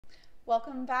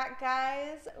Welcome back,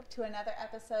 guys, to another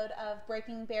episode of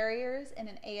Breaking Barriers in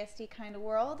an ASD Kind of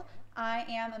World. I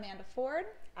am Amanda Ford.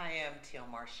 I am Teal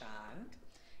Marchande.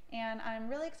 And I'm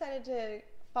really excited to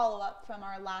follow up from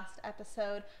our last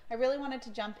episode. I really wanted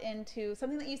to jump into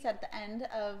something that you said at the end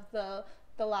of the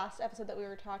last episode that we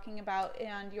were talking about,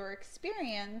 and your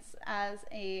experience as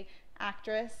a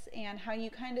actress and how you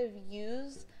kind of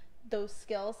use those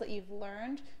skills that you've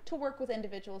learned to work with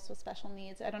individuals with special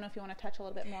needs. I don't know if you want to touch a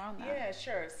little bit more on that. Yeah,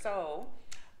 sure. So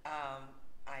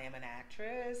I am an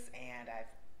actress, and I've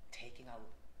taken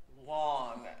a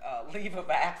long leave of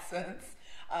absence,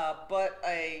 but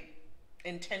a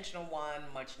intentional one,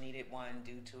 much needed one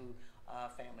due to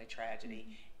family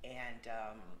tragedy. And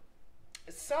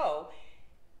so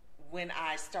when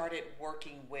I started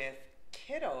working with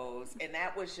kiddos, and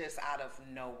that was just out of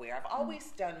nowhere. I've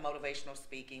always done motivational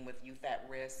speaking with youth at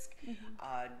risk,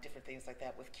 different things like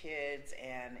that with kids,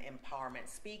 and empowerment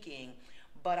speaking,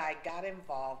 but I got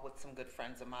involved with some good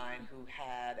friends of mine who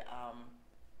had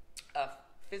a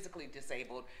physically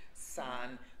disabled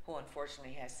son who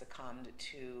unfortunately has succumbed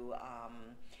to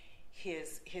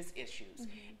his issues.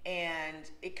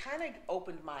 And it kind of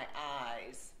opened my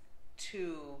eyes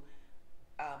to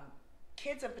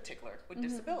kids in particular with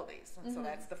disabilities. And so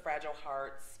that's the Fragile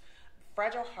Hearts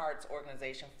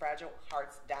organization,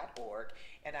 fragilhearts.org.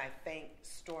 And I thank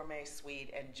Stormy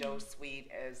Sweet and Joe Sweet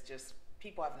as just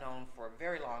people I've known for a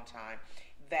very long time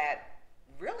that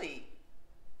really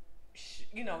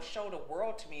showed a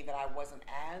world to me that I wasn't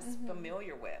as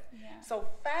familiar with. So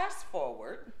fast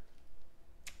forward,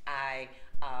 I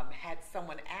had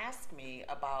someone ask me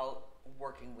about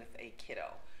working with a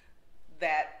kiddo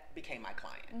that became my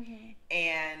client.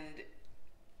 And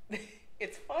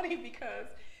it's funny because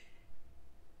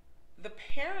the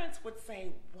parents would say,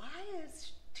 why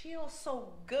is Teal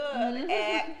so good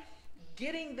at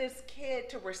getting this kid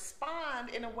to respond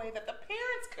in a way that the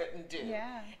parents couldn't do?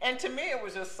 And to me, it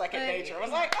was just second nature. I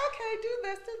was like, okay, do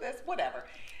this, whatever.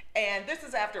 And this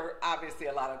is after, obviously,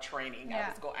 a lot of training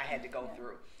I had to go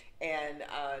through, and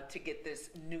to get this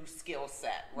new skill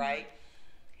set, right?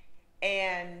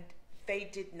 And they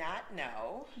did not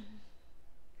know,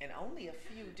 and only a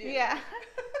few do,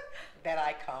 that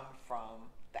I come from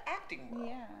the acting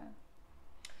world.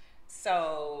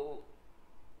 So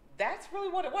that's really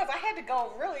what it was. I had to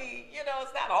go really,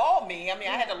 it's not all me. I mean,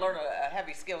 I had to learn a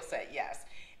heavy skill set, yes,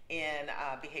 in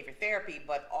behavior therapy,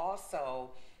 but also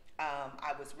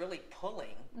I was really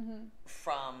pulling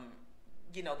from,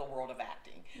 the world of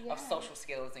acting, of social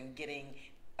skills and getting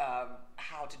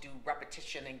how to do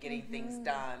repetition and getting things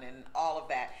done and all of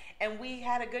that. And we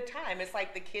had a good time. It's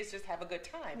like the kids just have a good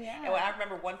time. And I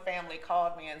remember one family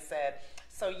called me and said,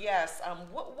 so yes,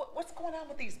 what's going on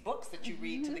with these books that you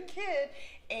read to the kid?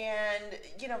 And,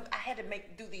 I had to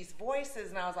do these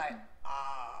voices, and I was like,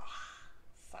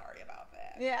 sorry about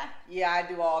that. Yeah, I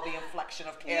do all the inflection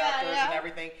of characters and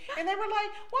everything. And they were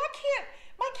like, well,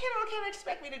 my kiddo can't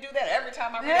expect me to do that every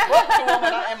time I read a book to them.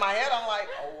 And in my head, I'm like,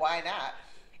 oh, why not?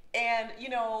 And,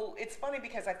 it's funny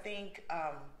because I think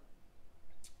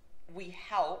we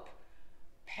help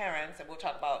parents, and we'll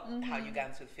talk about how you got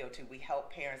into the field too. We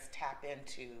help parents tap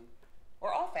into,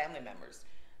 or all family members,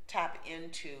 tap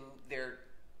into their,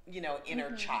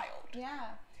 inner child.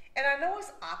 And I know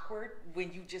it's awkward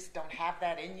when you just don't have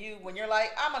that in you. When you're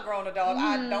like, I'm a grown adult.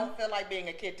 I don't feel like being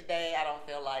a kid today. I don't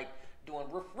feel like doing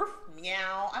roof, roof,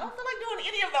 meow. I don't feel like doing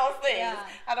any of those things.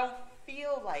 I don't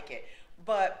feel like it.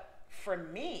 But for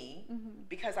me,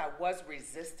 because I was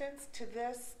resistant to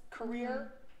this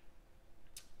career,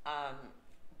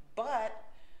 but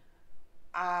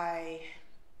I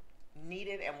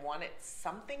needed and wanted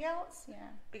something else,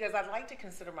 because I'd like to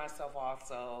consider myself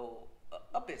also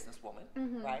a businesswoman,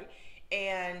 right?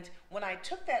 And when I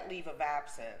took that leave of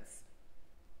absence,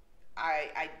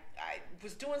 I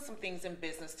was doing some things in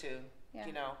business too,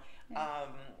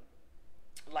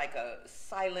 like a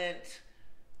silent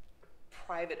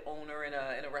private owner in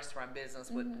a restaurant business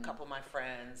with a couple of my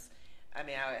friends. I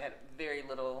mean, I had very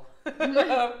little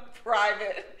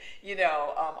private,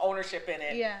 ownership in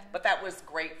it. But that was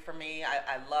great for me.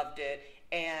 I loved it.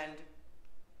 And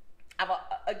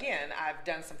I've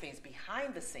done some things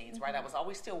behind the scenes, right? I was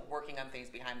always still working on things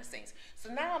behind the scenes. So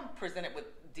now I'm presented with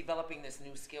developing this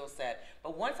new skill set.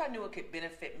 But once I knew it could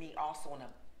benefit me also in a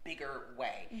bigger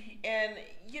way. And,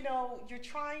 you're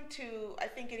trying to, I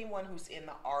think anyone who's in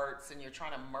the arts and you're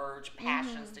trying to merge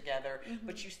passions together,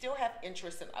 but you still have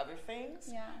interest in other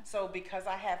things. So because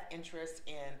I have interest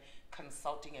in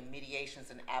consulting and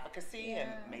mediations and advocacy, and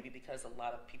maybe because a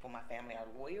lot of people in my family are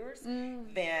lawyers,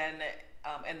 then,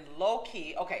 and low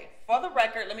key, okay, for the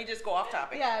record, let me just go off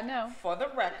topic. For the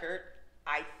record,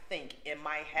 I think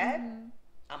my head,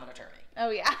 I'm an attorney. Oh,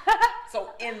 yeah.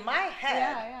 So in my head,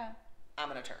 yeah.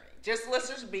 I'm an attorney. Let's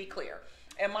just be clear.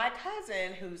 And my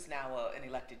cousin, who's now an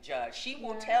elected judge, she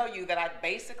will tell you that I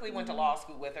basically went to law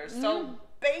school with her. So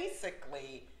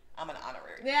basically, I'm an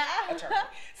honorary attorney.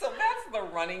 So that's the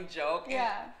running joke.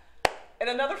 And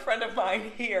another friend of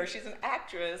mine here, she's an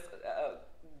actress, a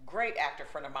great actor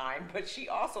friend of mine, but she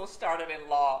also started in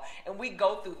law. And we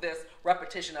go through this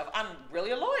repetition of, I'm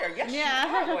really a lawyer. Yes, you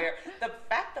are a lawyer. The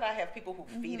fact that I have people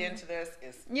who feed into this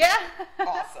is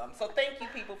awesome. So thank you,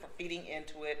 people, for feeding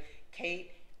into it.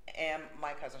 Kate and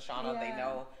my cousin Shauna, they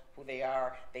know who they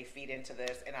are. They feed into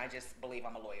this, and I just believe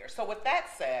I'm a lawyer. So with that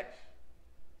said,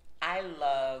 I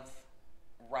love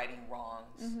righting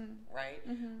wrongs, right?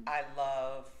 I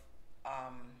love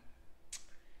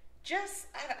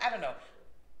I don't know.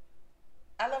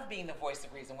 I love being the voice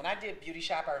of reason. When I did Beauty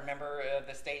Shop, I remember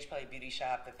the stage play Beauty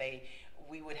Shop, that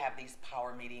we would have these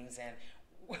power meetings, and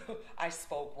I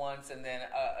spoke once, and then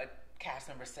a cast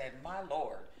member said, "My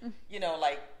Lord," you know,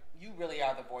 like, you really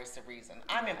are the voice of reason.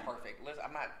 I'm imperfect.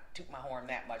 I'm not tooting my horn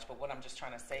that much, but what I'm just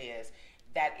trying to say is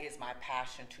that is my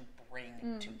passion, to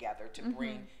bring together, to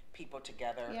bring people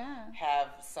together, have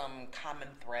some common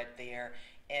thread there.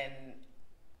 And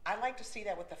I like to see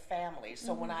that with the family.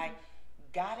 So when I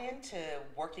got into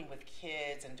working with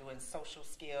kids and doing social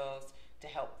skills to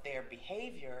help their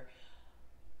behavior,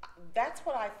 that's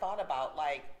what I thought about.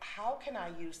 Like, how can I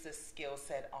use this skill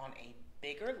set on a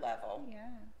bigger level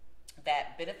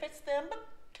that benefits them, but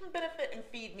can benefit and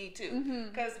feed me too?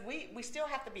 Because we still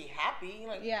have to be happy,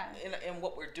 like, in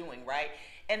what we're doing, right?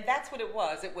 And that's what it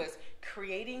was. It was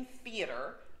creating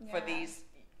theater for these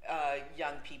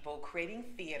young people, creating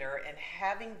theater and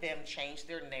having them change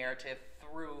their narrative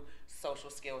through social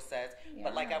skill sets.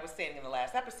 But like I was saying in the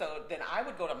last episode, then I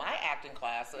would go to my acting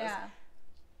classes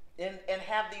and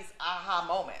have these aha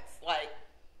moments. Like,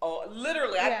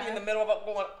 literally, I'd be in the middle of it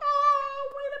going,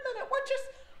 oh, wait a minute,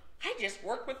 I just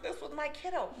worked with this with my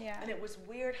kiddo. And it was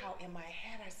weird how in my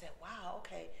head I said, wow,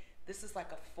 okay, this is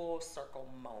like a full circle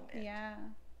moment.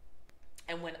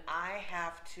 And when I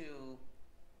have to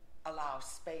allow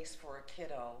space for a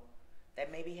kiddo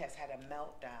that maybe has had a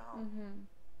meltdown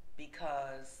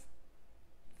because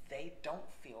they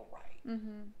don't feel right,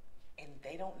 and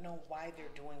they don't know why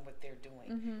they're doing what they're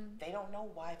doing. They don't know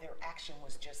why their action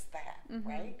was just that,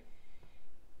 right?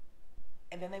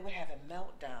 And then they would have a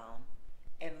meltdown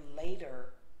and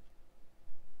later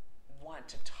want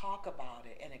to talk about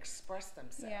it and express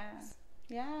themselves.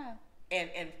 And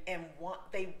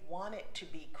they want it to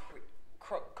be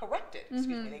corrected. Excuse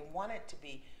me. They want it to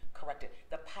be corrected.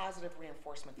 The positive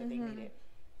reinforcement that they needed.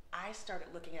 I started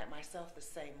looking at myself the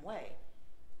same way.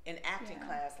 In acting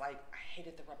class, like, I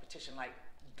hated the repetition. Like,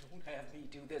 don't have me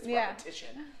do this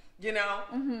repetition, you know?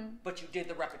 But you did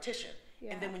the repetition.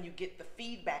 And then when you get the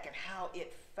feedback and how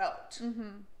it felt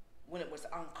when it was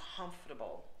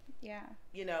uncomfortable,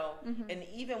 you know, and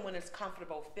even when it's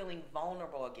comfortable, feeling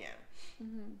vulnerable again.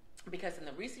 Because in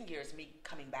the recent years, me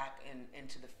coming back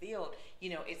into the field, you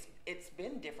know, it's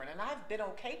been different, and I've been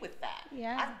okay with that.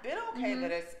 I've been okay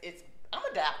that I'm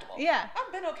adaptable.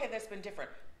 I've been okay that it's been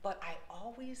different. But I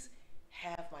always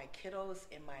have my kiddos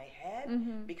in my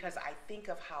head because I think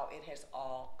of how it has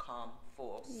all come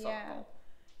full circle.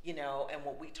 You know, and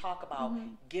when we talk about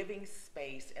giving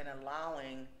space and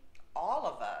allowing all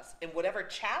of us, in whatever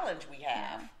challenge we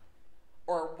have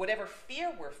or whatever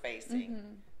fear we're facing,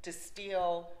 to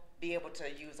still be able to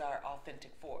use our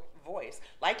authentic voice.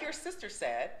 Like your sister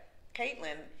said,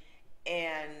 Caitlin,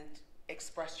 and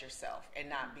express yourself and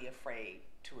not be afraid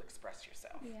to express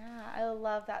yourself. I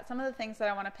love that. Some of the things that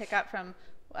I want to pick up from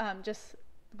just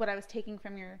what I was taking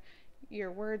from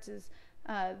your words is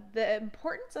the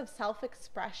importance of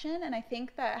self-expression. And I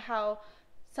think that how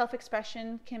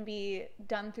self-expression can be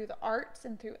done through the arts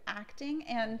and through acting.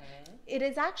 And it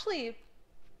is actually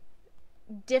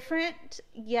different,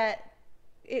 yet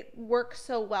it works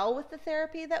so well with the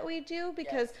therapy that we do,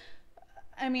 because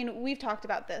I mean, we've talked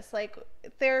about this, like,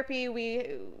 therapy,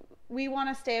 we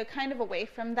want to stay kind of away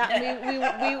from that.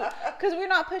 we because we're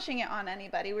not pushing it on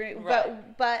anybody.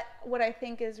 But what I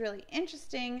think is really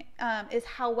interesting is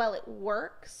how well it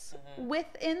works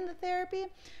within the therapy,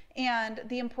 and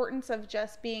the importance of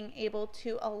just being able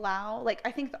to allow, like,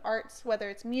 I think the arts, whether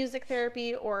it's music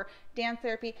therapy or dance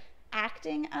therapy,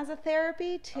 acting as a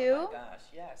therapy too,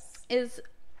 is,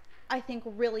 I think,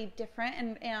 really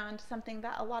different and something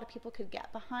that a lot of people could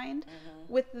get behind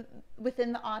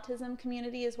within the autism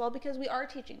community as well, because we are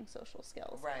teaching social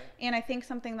skills. And I think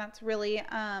something that's really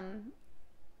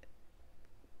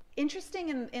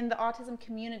interesting in the autism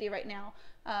community right now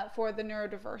for the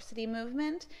neurodiversity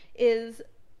movement is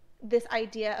this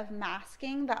idea of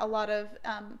masking that a lot of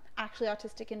actually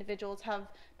autistic individuals have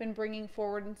been bringing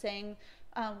forward and saying,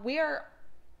 we are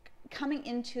coming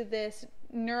into this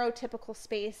neurotypical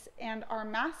space and are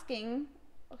masking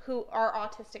who are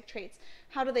autistic traits.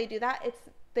 How do they do that?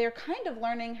 They're kind of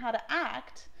learning how to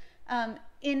act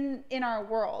in our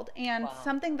world. And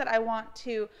something that I want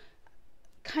to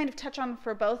kind of touch on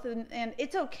for both, and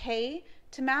it's okay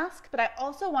to mask, but I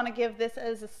also want to give this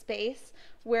as a space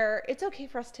where it's okay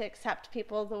for us to accept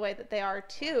people the way that they are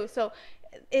too. So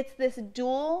it's this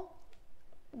dual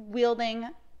wielding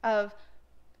of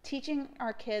teaching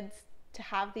our kids to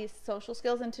have these social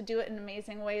skills and to do it in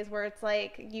amazing ways where it's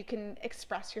like you can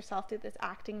express yourself through this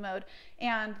acting mode,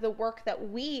 and the work that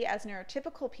we as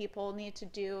neurotypical people need to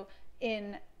do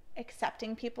in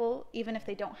accepting people even if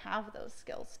they don't have those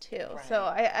skills too. Right. So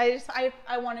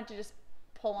I wanted to just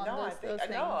pull on those things.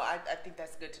 No, I think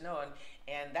that's good to know,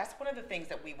 and that's one of the things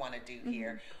that we want to do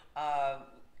here.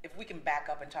 If we can back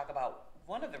up and talk about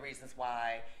one of the reasons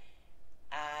why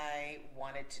I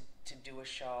wanted to do a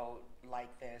show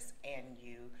like this, and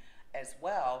you as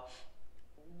well,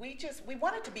 we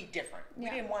wanted to be different. We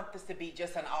didn't want this to be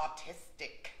just an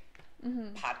autistic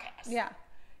podcast. Yeah.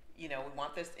 You know, we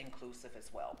want this inclusive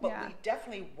as well. But we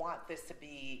definitely want this to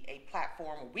be a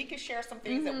platform where we can share some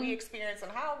things that we experience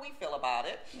and how we feel about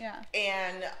it. Yeah.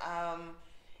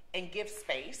 And give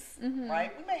space,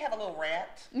 right? We may have a little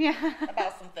rant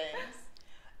about some things.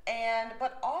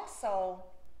 But also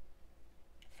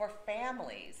for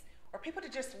families or people to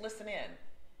just listen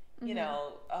in. You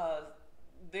know,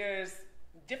 there's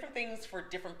different things for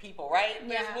different people, right?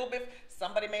 There's a little bit,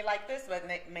 somebody may like this, but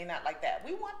they may not like that.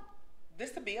 We want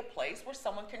this to be a place where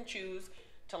someone can choose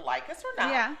to like us or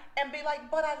not, and be like,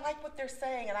 but I like what they're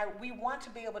saying, and we want to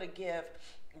be able to give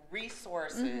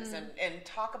resources and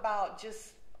talk about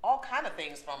just all kind of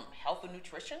things from health and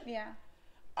nutrition,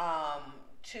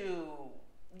 to,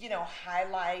 you know,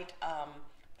 highlight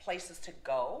places to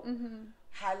go,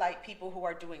 highlight people who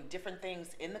are doing different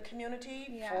things in the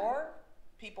community for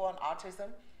people on autism.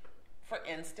 For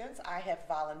instance, I have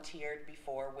volunteered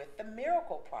before with the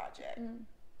Miracle Project.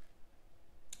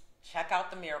 Check out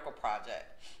the Miracle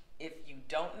Project. If you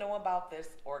don't know about this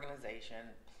organization,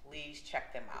 please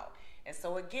check them out. And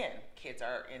so again, kids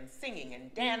are in singing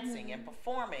and dancing and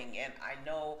performing, and I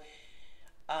know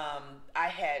I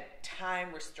had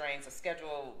time restraints, a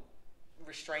schedule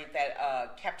restraint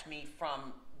that kept me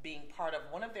from being part of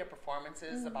one of their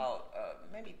performances about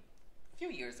maybe a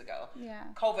few years ago. Yeah.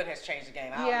 COVID has changed the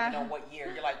game. I don't even know what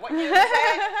year. You're like, what year is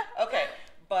that? Okay.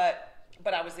 But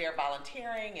I was there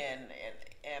volunteering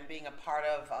and being a part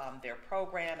of their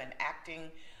program and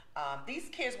acting. These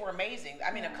kids were amazing.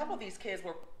 I mean, a couple of these kids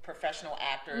were professional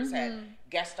actors, had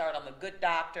guest starred on The Good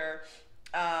Doctor.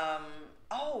 I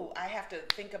have to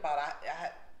think about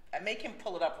I make him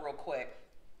pull it up real quick.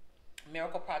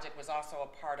 Miracle Project was also a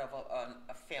part of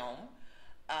a film.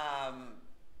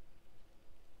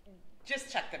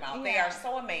 Just check them out. Yeah. They are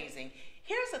so amazing.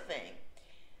 Here's the thing.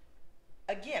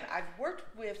 Again, I've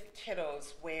worked with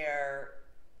kiddos where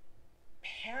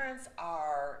parents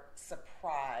are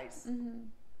surprised,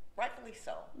 rightfully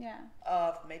so,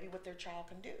 of maybe what their child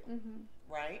can do,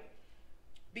 right?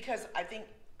 Because I think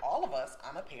all of us,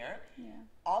 I'm a parent,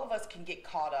 all of us can get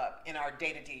caught up in our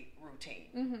day-to-day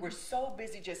routine. We're so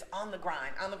busy just on the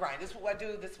grind. This is what I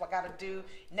do, this is what I got to do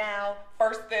now,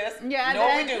 first this, you know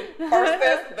what we do, first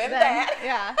this, then that.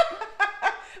 Yeah.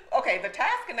 Okay, the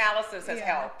task analysis has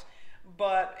helped,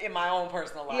 but in my own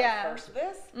personal life, first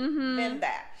this, then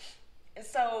that. And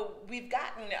so we've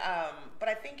gotten, but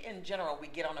I think in general, we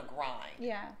get on a grind.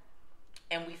 Yeah.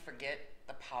 And we forget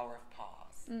the power of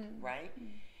pause, right?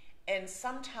 And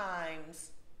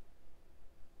sometimes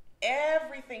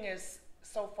everything is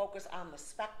so focused on the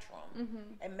spectrum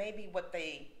and maybe what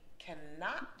they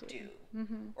cannot do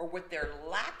or what they're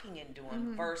lacking in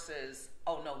doing versus,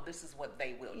 oh no, this is what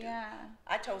they will do. Yeah.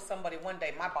 I told somebody one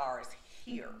day, my bar is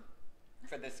here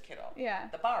for this kiddo. Yeah.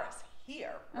 The bar is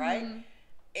here, right?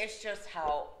 It's just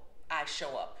how I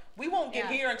show up. We won't get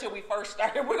here until we first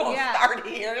started. We're going to start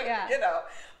here, you know.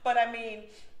 But I mean,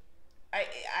 I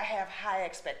have high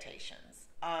expectations.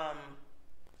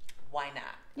 Why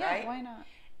not, right? Why not?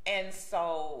 And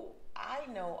so I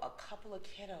know a couple of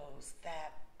kiddos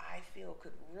that I feel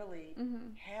could really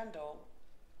handle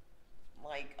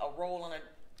like a role on a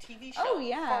TV show. Oh,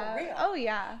 yeah. For real. Oh,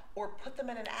 yeah. Or put them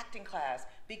in an acting class,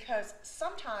 because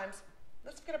sometimes,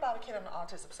 let's forget about a kid on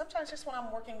autism. Sometimes just when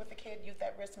I'm working with a kid, youth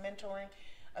at risk mentoring,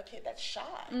 a kid that's shy.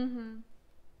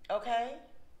 Okay?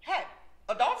 Heck,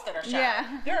 adults that are shy.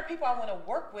 Yeah. There are people I want to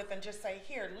work with and just say,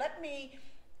 here, let me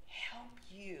help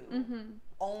you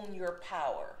own your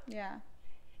power. Yeah.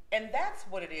 And that's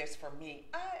what it is for me.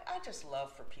 I just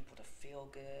love for people to feel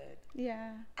good.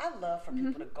 Yeah. I love for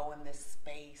people to go in this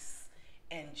space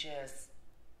and just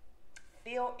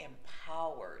feel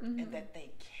empowered and that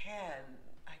they can.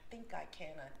 I think I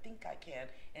can,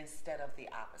 instead of the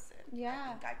opposite. Yeah.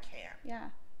 I think I can. Yeah.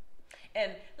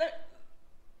 And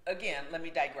let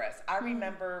me digress. I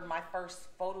remember my first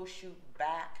photo shoot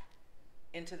back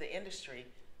into the industry.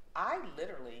 I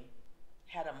literally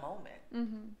had a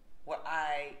moment where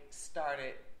I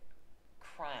started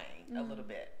crying a little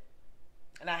bit.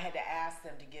 And I had to ask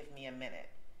them to give me a minute.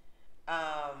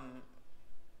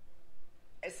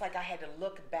 It's like I had to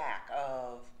look back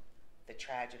of the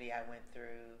tragedy I went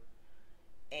through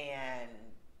and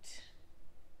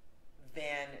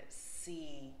then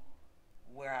see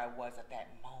where I was at that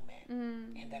moment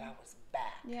and that I was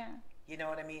back. Yeah. You know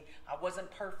what I mean? I wasn't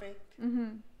perfect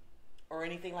or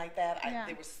anything like that.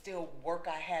 There was still work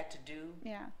I had to do.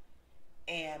 Yeah.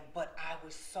 But I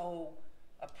was so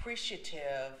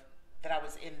appreciative that I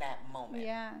was in that moment.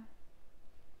 Yeah.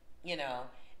 You know,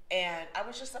 and I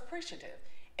was just appreciative.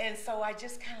 And so I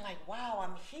just kind of like, wow,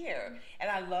 I'm here. And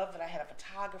I love that I had a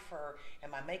photographer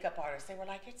and my makeup artist. They were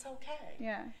like, it's okay.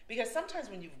 Yeah. Because sometimes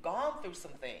when you've gone through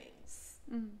some things,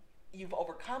 you've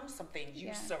overcome some things,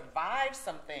 you've survived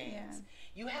some things,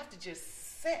 you have to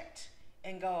just sit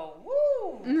and go,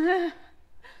 woo.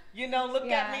 You know, look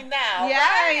at me now. Yeah,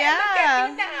 right? yeah. Look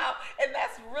at me now. And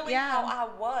that's really how I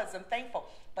was, and thankful.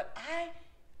 But I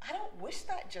don't wish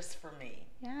that just for me.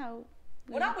 Yeah.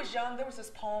 When I was young, there was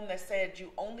this poem that said,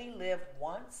 you only live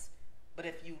once, but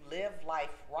if you live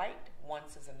life right,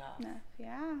 once is enough.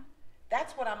 Yeah.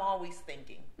 That's what I'm always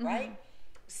thinking, right?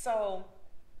 So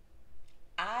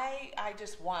I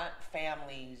just want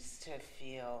families to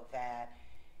feel that,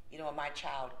 you know, my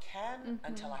child can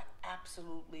until I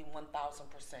absolutely 1000%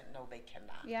 know they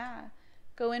cannot. Yeah.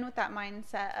 Go in with that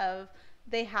mindset of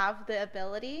they have the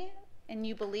ability and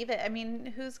you believe it. I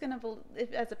mean, who's going to,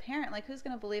 as a parent, like who's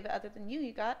going to believe it other than you?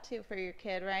 You got to for your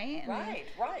kid, right?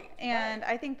 Right. And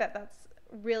I think that that's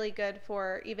really good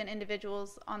for even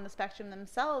individuals on the spectrum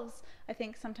themselves. I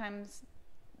think sometimes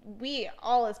we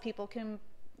all as people can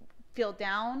feel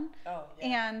down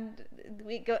and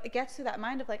it gets to that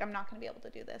mind of like, I'm not going to be able to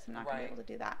do this. I'm not going to be able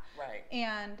to do that. Right.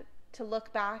 And to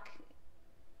look back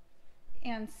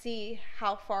and see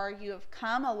how far you have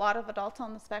come. A lot of adults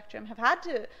on the spectrum have had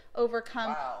to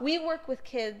overcome. Wow. We work with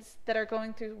kids that are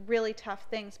going through really tough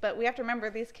things, but we have to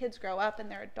remember these kids grow up and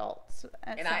they're adults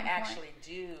at some point. Actually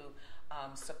do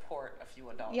support a few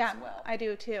adults as well. I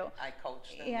do too. I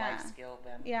coach them, life skill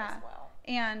them as well.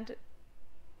 And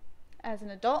as an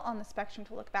adult on the spectrum,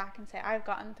 to look back and say, I've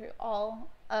gotten through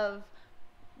all of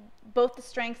both the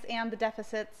strengths and the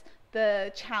deficits,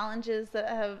 the challenges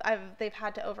that they've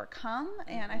had to overcome,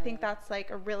 and I think that's like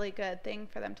a really good thing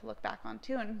for them to look back on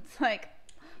too. And it's like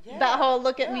that whole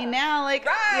look at me now, like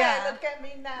look at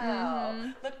me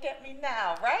now, look at me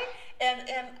now, right? And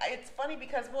it's funny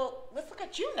because let's look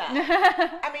at you now.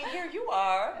 I mean, here you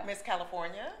are, Miss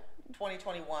California,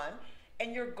 2021,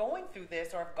 and you're going through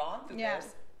this or have gone through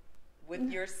this with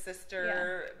your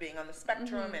sister being on the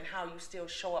spectrum and how you still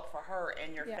show up for her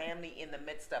and your family in the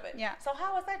midst of it. Yeah. So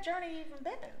how has that journey even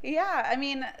been? Yeah, I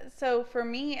mean, so for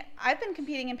me, I've been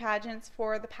competing in pageants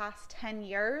for the past 10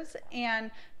 years,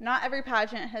 and not every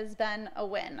pageant has been a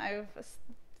win. I've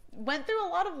went through a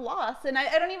lot of loss, and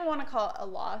I don't even want to call it a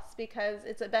loss because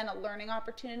it's been a learning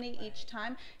opportunity each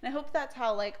time. And I hope that's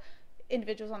how like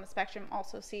individuals on the spectrum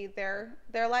also see their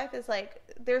life is like,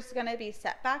 there's going to be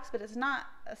setbacks, but it's not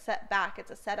a setback,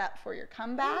 it's a setup for your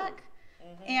comeback.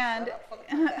 And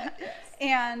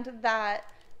and that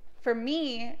for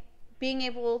me, being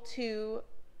able to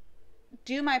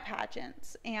do my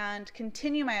pageants and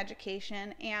continue my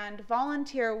education and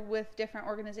volunteer with different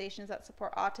organizations that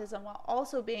support autism while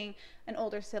also being an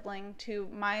older sibling to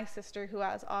my sister who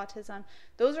has autism,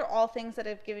 those are all things that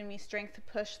have given me strength to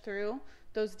push through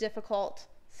those difficult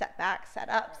setbacks,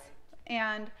 setups.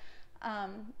 And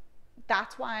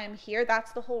that's why I'm here.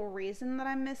 That's the whole reason that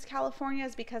I'm Miss California,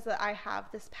 is because I have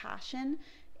this passion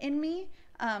in me.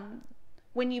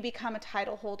 When you become a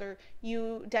title holder,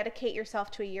 you dedicate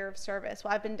yourself to a year of service.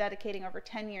 Well, I've been dedicating over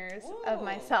 10 years of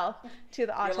myself to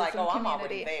the autism community. I'm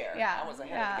already there. I was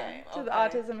ahead of the game. To the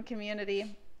autism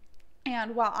community.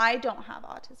 And while I don't have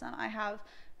autism, I have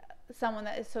someone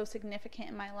that is so significant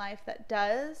in my life that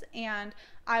does, and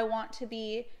I want to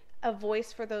be a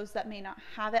voice for those that may not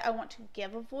have it. I want to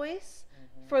give a voice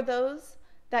for those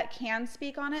that can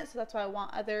speak on it. So that's why I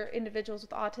want other individuals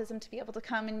with autism to be able to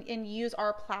come and use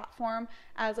our platform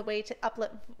as a way to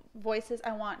uplift voices.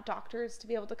 I want doctors to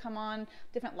be able to come on,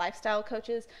 different lifestyle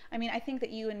coaches. I mean, I think that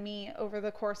you and me over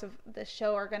the course of this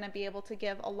show are going to be able to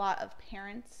give a lot of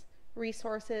parents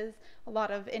resources, a lot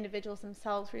of individuals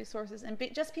themselves resources, and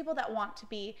just people that want to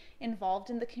be involved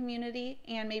in the community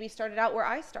and maybe started out where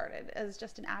I started as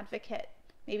just an advocate.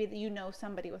 Maybe that you know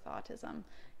somebody with autism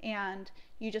and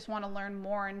you just want to learn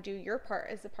more and do your part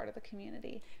as a part of the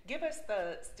community. Give us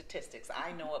the statistics.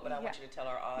 I know it, but I want you to tell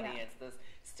our audience the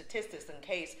statistics in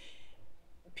case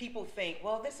people think,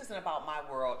 well, this isn't about my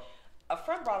world. A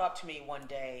friend brought up to me one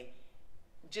day,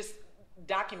 just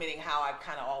documenting how I've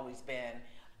kind of always been.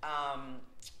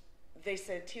 They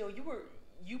said, Teal,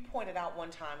 you pointed out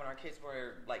one time when our kids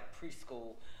were like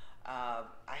preschool, I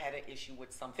had an issue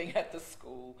with something at the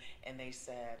school, and they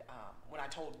said, when I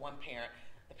told one parent,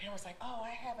 the parent was like, oh, I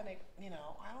haven't, I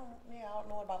don't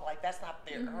know about, like, that's not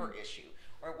her issue,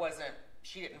 or it wasn't,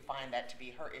 she didn't find that to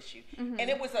be her issue. And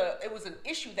it was an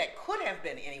issue that could have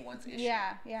been anyone's issue.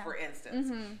 For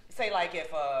instance, say like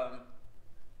if a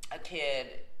kid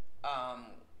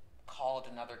called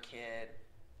another kid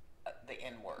the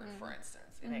N-word, for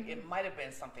instance, and it might have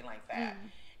been something like that.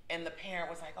 And the parent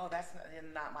was like, oh, that's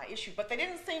not my issue. But they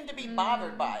didn't seem to be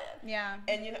bothered by it.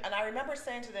 And I remember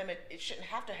saying to them, it shouldn't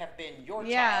have to have been your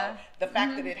child. The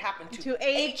fact that it happened to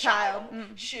a child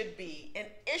should be an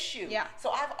issue.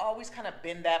 So I've always kind of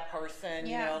been that person,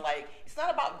 you know, like, it's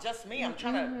not about just me. I'm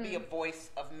trying to be a voice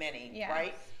of many,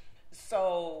 right?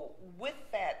 So with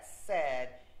that said,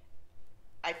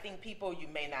 I think people, you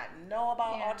may not know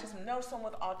about autism, know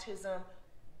someone with autism,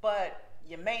 but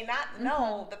you may not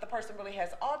know that the person really has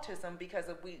autism, because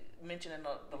we mentioned in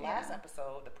the last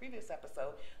episode, the previous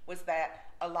episode, was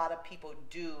that a lot of people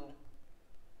do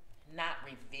not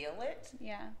reveal it,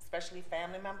 especially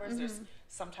family members.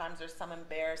 Sometimes there's some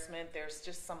embarrassment, there's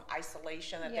just some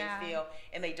isolation that they feel,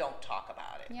 and they don't talk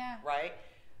about it, right?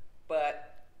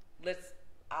 But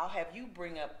I'll have you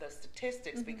bring up the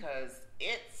statistics, because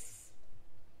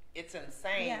it's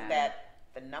insane that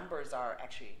the numbers are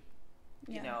actually,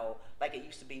 you know, like it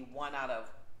used to be 1 out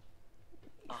of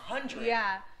 100.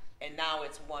 And now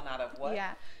it's 1 out of what?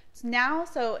 Now,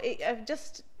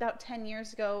 just about 10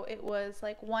 years ago, it was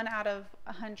like 1 out of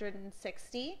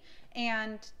 160.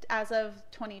 And as of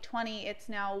 2020, it's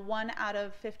now 1 out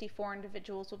of 54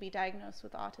 individuals will be diagnosed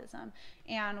with autism.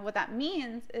 And what that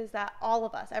means is that all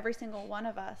of us, every single one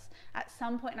of us, at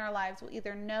some point in our lives will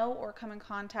either know or come in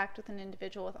contact with an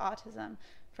individual with autism.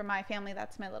 For my family,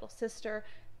 that's my little sister.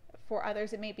 For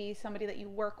others, it may be somebody that you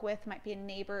work with, it might be a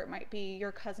neighbor, it might be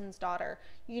your cousin's daughter.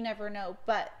 You never know,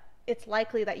 but it's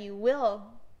likely that you will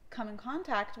come in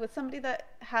contact with somebody that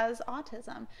has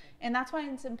autism. And that's why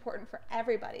it's important for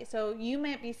everybody. So you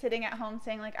might be sitting at home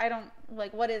saying, like, I don't,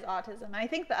 like, what is autism? And I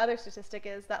think the other statistic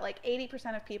is that like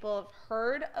 80% of people have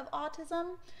heard of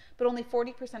autism, but only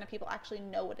 40% of people actually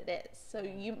know what it is. So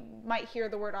you might hear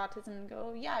the word autism and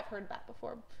go, yeah, I've heard that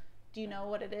before. Do you know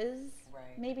what it is?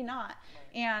 Maybe not.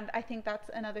 And I think that's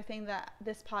another thing that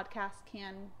this podcast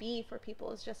can be for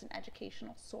people, is just an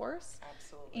educational source.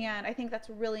 Absolutely. And I think that's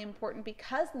really important,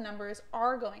 because the numbers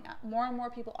are going up. More and more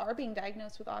people are being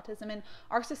diagnosed with autism, and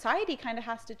our society kind of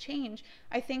has to change.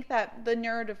 I think that the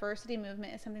neurodiversity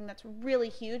movement is something that's really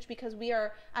huge, because we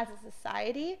are, as a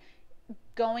society,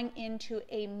 going into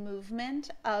a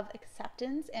movement of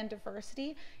acceptance and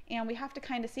diversity, and we have to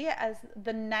kind of see it as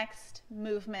the next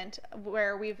movement,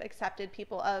 where we've accepted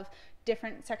people of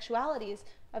different sexualities,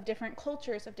 of different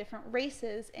cultures, of different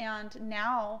races, and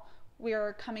now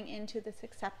we're coming into this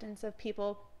acceptance of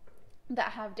people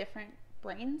that have different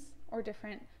brains or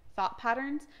different thought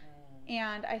patterns.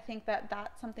 And I think that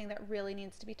that's something that really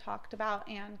needs to be talked about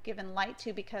and given light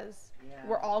to, because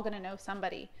we're all going to know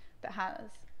somebody that has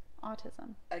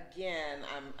autism. Again,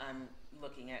 I'm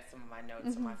looking at some of my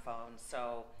notes on my phone.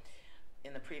 So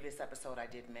in the previous episode, I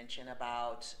did mention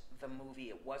about the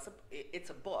movie.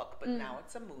 It's a book, but now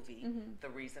it's a movie, The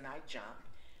Reason I Jump.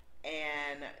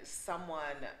 And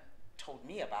someone told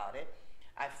me about it.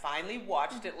 I finally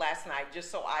watched it last night,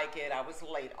 I was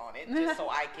late on it, just so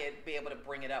I could be able to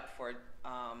bring it up for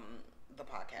the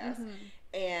podcast.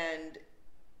 And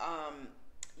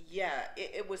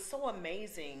it was so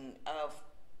amazing of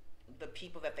the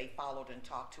people that they followed and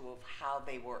talked to, of how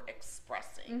they were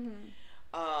expressing,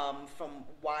 from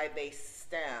why they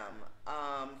stem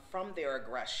from their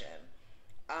aggression.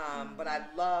 But I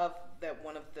love that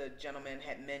one of the gentlemen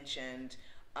had mentioned,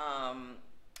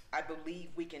 I believe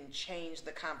we can change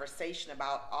the conversation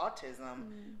about autism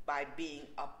by being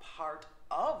a part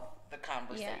of the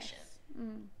conversation.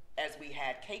 as we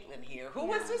had Caitlin here, who Yeah.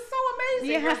 was just so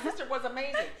amazing. Yeah. Her sister was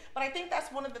amazing. But I think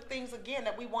that's one of the things, again,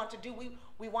 that we want to do.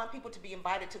 We want people to be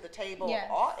invited to the table, Yes.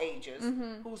 all ages,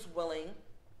 who's willing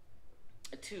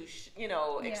to,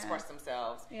 express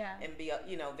themselves and be,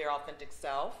 their authentic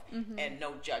self and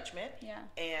no judgment. Yeah.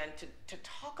 And to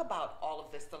talk about all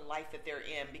of this, the life that they're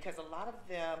in, because a lot of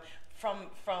them,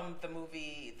 from the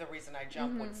movie The Reason I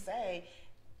Jump, would say,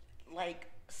 like,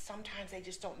 sometimes they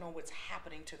just don't know what's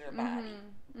happening to their body.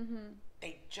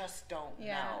 They just don't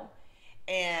know.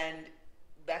 And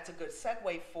that's a good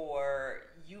segue for,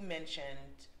 you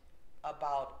mentioned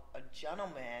about a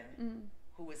gentleman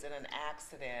who was in an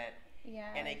accident.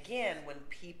 Yes. And again, when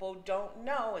people don't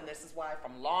know, and this is why,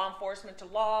 from law enforcement to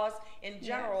laws in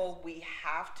general, we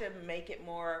have to make it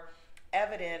more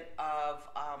evident of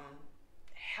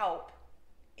help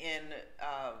in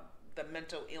the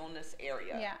mental illness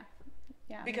area. Yeah.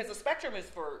 Yeah. Because the spectrum is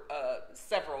for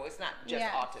several. It's not just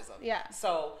autism. Yeah.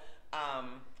 So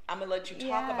I'm going to let you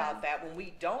talk about that when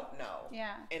we don't know.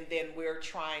 Yeah. And then we're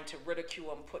trying to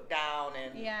ridicule and put down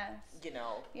and,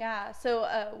 Yeah. So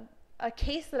a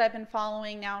case that I've been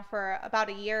following now for about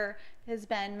a year has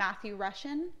been Matthew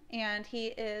Rushin, and he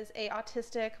is a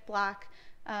autistic Black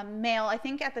male. I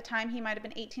think at the time he might have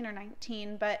been 18 or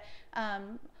 19, but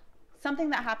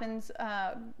something that happens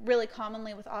really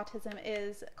commonly with autism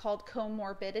is called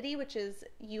comorbidity, which is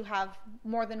you have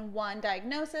more than one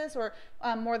diagnosis or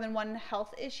more than one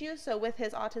health issue. So with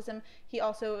his autism, he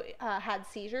also had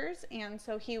seizures. And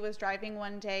so he was driving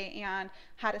one day and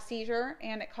had a seizure,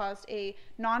 and it caused a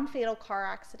non-fatal car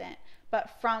accident. But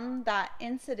from that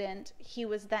incident, he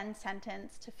was then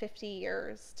sentenced to 50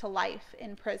 years to life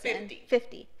in prison.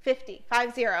 50.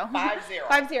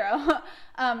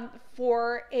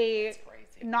 For a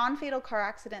non-fatal car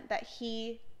accident that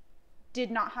he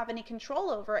did not have any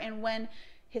control over. And when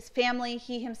his family,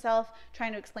 he himself,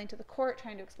 trying to explain to the court,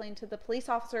 trying to explain to the police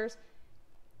officers,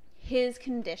 his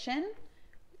condition,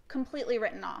 completely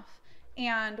written off.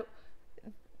 And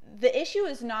the issue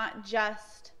is not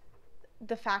just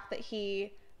the fact that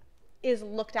he is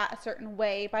looked at a certain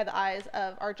way by the eyes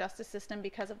of our justice system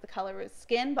because of the color of his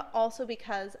skin, but also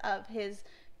because of his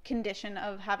condition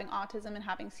of having autism and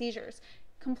having seizures.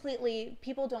 Completely,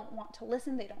 people don't want to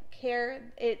listen. They don't care.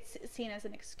 It's seen as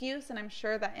an excuse, and I'm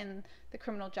sure that in the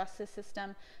criminal justice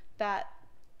system that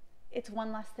it's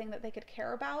one less thing that they could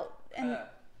care about. And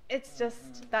it's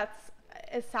just, that's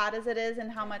as sad as it is,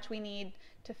 and how much we need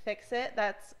to fix it.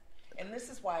 And this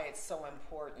is why it's so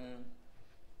important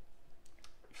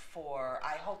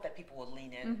I hope that people will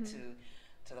lean into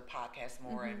to the podcast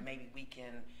more, and maybe we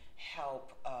can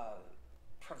help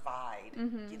provide,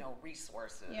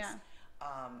 resources. Yeah.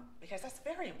 Because that's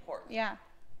very important. Yeah.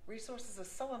 Resources are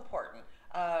so important.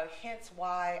 Hence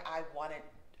why I wanted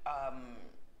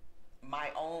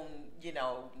my own,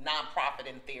 nonprofit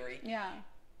in theory. Yeah.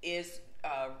 Is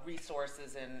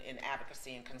resources in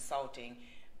advocacy and consulting,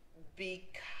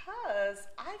 because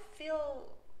I feel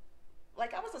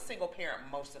like I was a single parent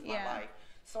most of my life.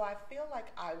 So I feel like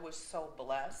I was so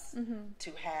blessed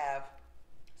to have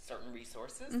certain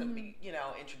resources and be,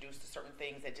 introduced to certain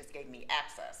things that just gave me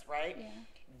access, right? Yeah.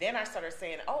 Then I started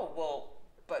saying, oh, well,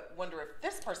 but wonder if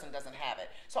this person doesn't have it.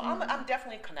 So I'm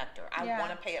definitely a connector. I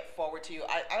want to pay it forward to you.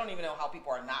 I don't even know how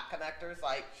people are not connectors.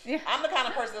 Like, I'm the kind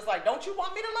of person that's like, don't you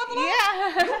want me to level up?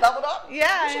 Yeah. You leveled up.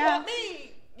 Yeah. You should want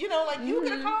me. You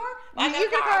get a car. I got a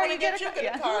car. I want to get you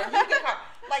get a car. You get a car.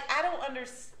 Like, I don't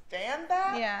understand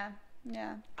that. Yeah.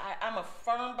 Yeah. I'm a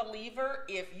firm believer,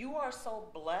 if you are so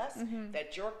blessed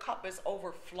that your cup is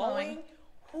overflowing,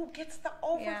 who gets the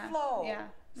overflow? Yeah.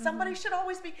 Somebody should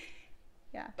always be.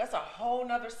 Yeah. That's a whole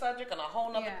nother subject and a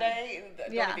whole nother day.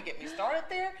 Don't even get me started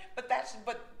there. But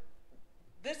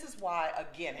this is why,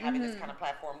 again, having this kind of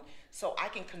platform, so I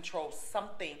can control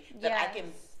something that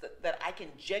I can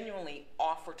genuinely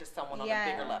offer to someone on a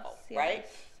bigger level, right?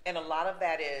 And a lot of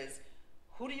that is,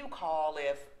 who do you call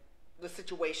if the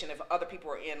situation, if other people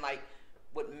are in, like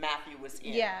what Matthew was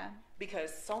in? Yeah.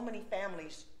 Because so many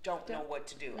families don't know what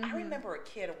to do. I remember a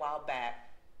kid a while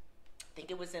back, I think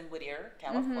it was in Whittier,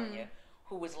 California,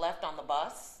 who was left on the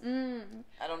bus.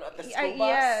 I don't know, the school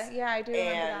bus. Yeah, I do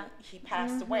remember that. And he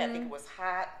passed away. I think it was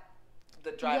hot.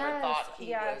 The driver thought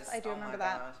he was, I do remember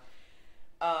that.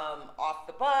 Off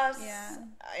the bus. Yeah.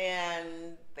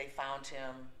 And they found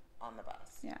him on the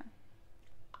bus. Yeah.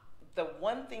 The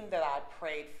one thing that I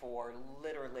prayed for,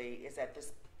 literally, is that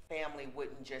this family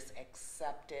wouldn't just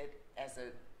accept it as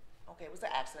it was an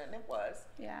accident, and it was.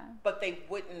 Yeah. But they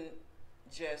wouldn't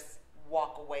just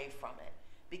walk away from it.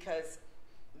 Because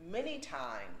many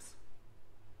times,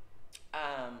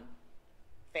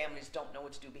 families don't know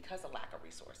what to do because of lack of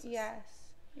resources. Yes.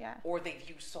 Yeah. Or they've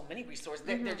used so many resources,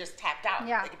 they're just tapped out.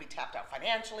 Yeah. They could be tapped out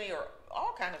financially or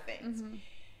all kind of things. Mm-hmm.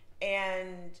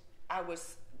 And I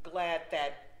was glad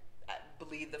that I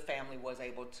believe the family was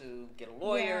able to get a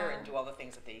lawyer and do all the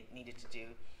things that they needed to do.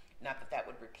 Not that that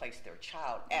would replace their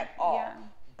child at all,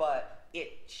 but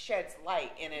it sheds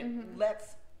light and it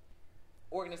lets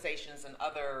organizations and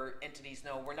other entities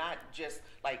know we're not just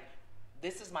like,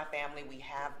 this is my family, we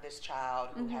have this child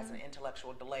who has an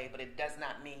intellectual delay, but it does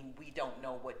not mean we don't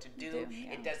know what to do.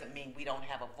 It doesn't mean we don't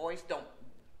have a voice. Don't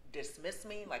dismiss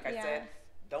me. Like I said,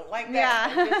 don't like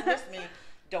that. Don't dismiss me.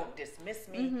 Don't dismiss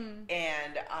me.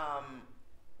 And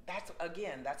that's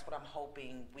what I'm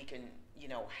hoping we can,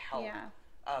 help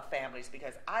families,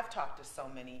 because I've talked to so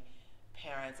many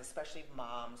parents, especially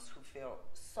moms, who feel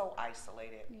so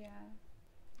isolated. Yeah.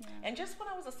 And just when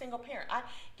I was a single parent, I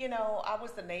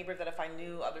was the neighbor that if I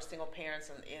knew other single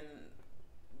parents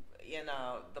in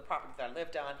the property that I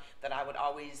lived on, that I would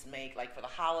always make, like for the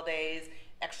holidays,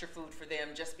 extra food for them,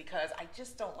 just because I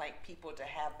just don't like people to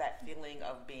have that feeling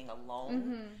of being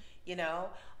alone,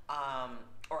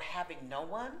 or having no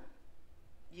one.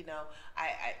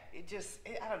 I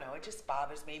don't know, it just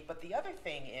bothers me. But the other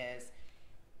thing is,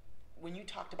 when you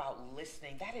talked about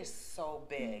listening, that is so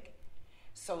big.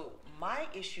 So my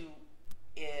issue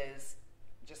is,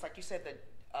 just like you said, the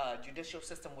judicial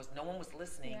system no one was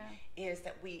listening, is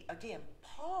that we, again,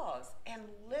 pause and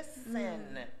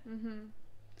listen.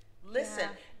 Listen.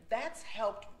 That's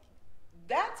helped.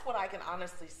 That's what I can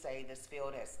honestly say this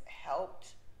field has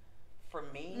helped for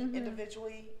me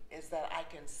individually, is that I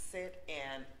can sit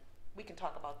and we can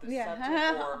talk about this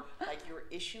subject, or like your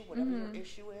issue, whatever your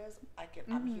issue is,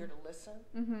 I'm here to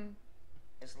listen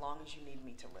as long as you need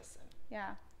me to listen.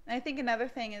 Yeah. And I think another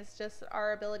thing is just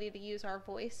our ability to use our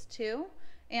voice too.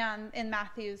 And in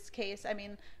Matthew's case, I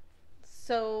mean,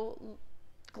 so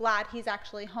glad he's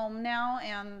actually home now,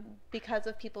 and because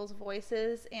of people's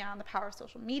voices and the power of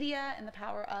social media and the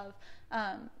power of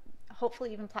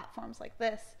hopefully even platforms like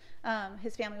this,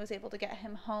 his family was able to get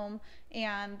him home.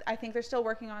 And I think they're still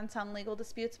working on some legal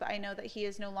disputes, but I know that he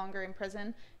is no longer in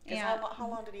prison. And how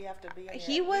long did he have to be in there?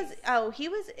 He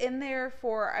was in there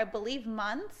for, I believe,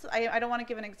 months. I don't want to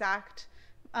give an exact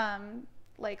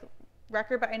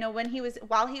record, but I know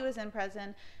while he was in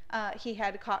prison, he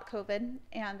had caught COVID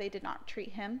and they did not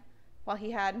treat him while he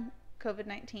had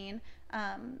COVID-19.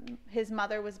 His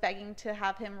mother was begging to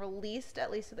have him released,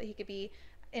 at least so that he could be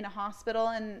in a hospital,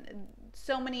 and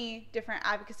so many different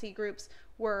advocacy groups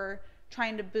were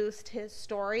trying to boost his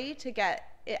story to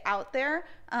get it out there.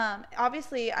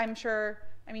 Obviously, I'm sure,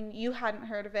 you hadn't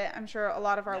heard of it. I'm sure a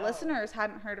lot of our listeners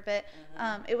hadn't heard of it.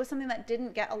 It was something that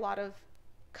didn't get a lot of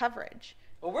coverage.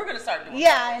 Well, we're going to start doing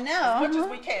I know. As much as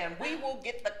we can. We will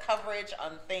get the coverage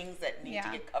on things that need to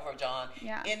get coverage on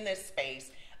in this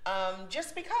space.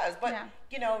 Just because, but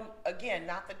again,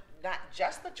 not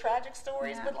just the tragic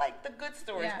stories, but like the good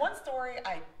stories. One story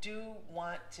I do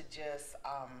want to just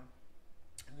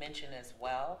mention as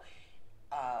well,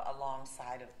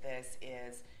 alongside of this,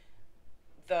 is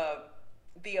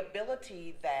the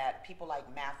ability that people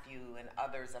like Matthew and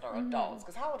others that are adults.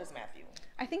 Because how old is Matthew?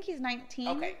 I think he's 19.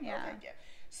 Okay.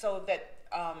 So that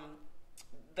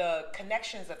the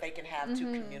connections that they can have to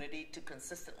community to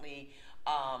consistently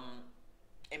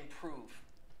improve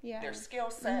their skill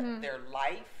set, their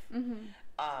life.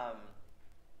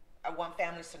 I want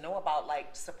families to know about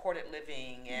like supported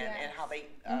living and how they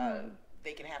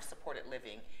can have supported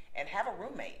living and have a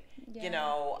roommate.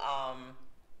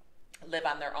 Live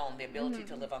on their own, the ability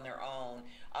to live on their own.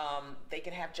 They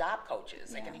can have job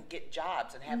coaches. They can get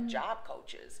jobs and have job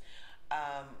coaches.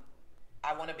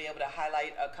 I want to be able to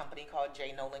highlight a company called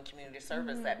J. Nolan Community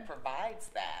Service that provides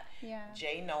that.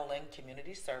 J. Nolan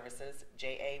Community Services,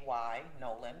 J-A-Y,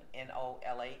 Nolan,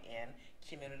 N-O-L-A-N,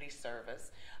 Community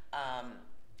Service,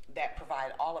 that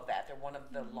provide all of that. They're one of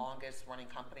the longest running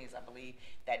companies, I believe,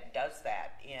 that does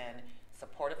that in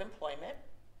supportive employment.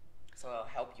 So it'll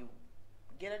help you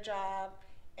get a job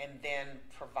and then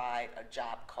provide a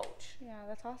job coach. Yeah,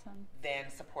 that's awesome. Then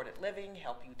supported living,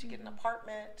 help you to get an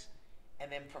apartment,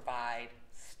 and then provide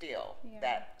still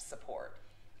that support.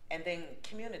 And then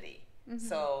community.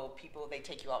 So people, they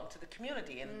take you out into the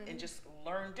community and just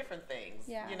learn different things.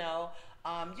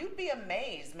 You'd be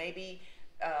amazed maybe,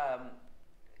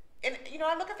 and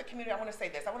I look at the community, I want to say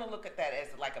this, I want to look at that as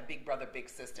like a big brother, big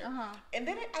sister. And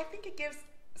then I think it gives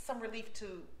some relief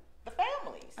to the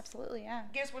families. Absolutely, yeah.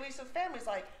 It gives relief to the families,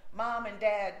 like mom and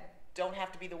dad don't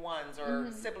have to be the ones, or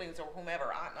siblings or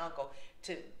whomever, aunt and uncle,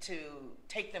 to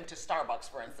take them to Starbucks,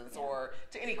 for instance, or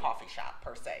to any coffee shop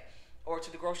per se. or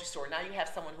to the grocery store. Now you have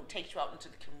someone who takes you out into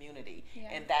the community, Yeah.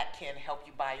 and that can help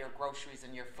you buy your groceries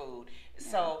and your food.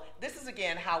 So this is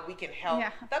again how we can help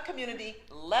the community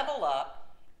level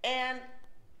up, and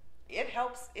it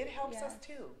helps us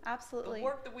too. Absolutely. The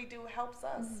work that we do helps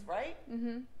us, right?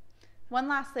 One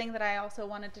last thing that I also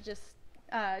wanted to just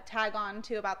tag on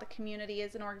to about the community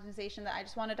is an organization that I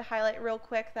just wanted to highlight real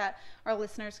quick that our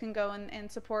listeners can go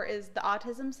and support is the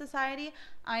Autism Society.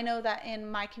 I know that in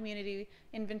my community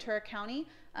in Ventura County,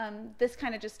 this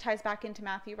kind of just ties back into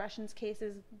Matthew Russian's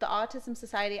cases. The Autism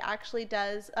Society actually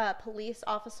does police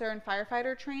officer and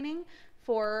firefighter training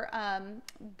for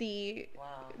the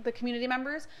community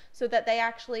members, so that they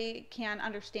actually can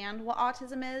understand what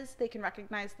autism is, they can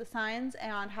recognize the signs,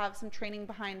 and have some training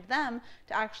behind them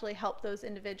to actually help those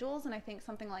individuals. And I think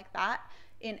something like that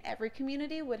in every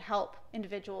community would help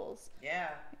individuals. Yeah.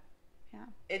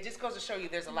 It just goes to show you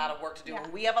there's a lot of work to do. Yeah.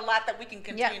 And we have a lot that we can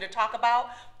continue to talk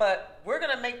about, but we're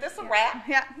going to make this a wrap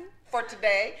for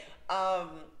today.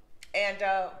 And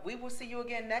we will see you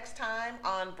again next time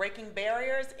on Breaking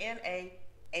Barriers in a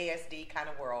ASD kind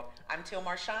of world. I'm Teal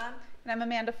Marchande. And I'm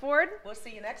Amanda Ford. We'll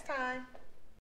see you next time.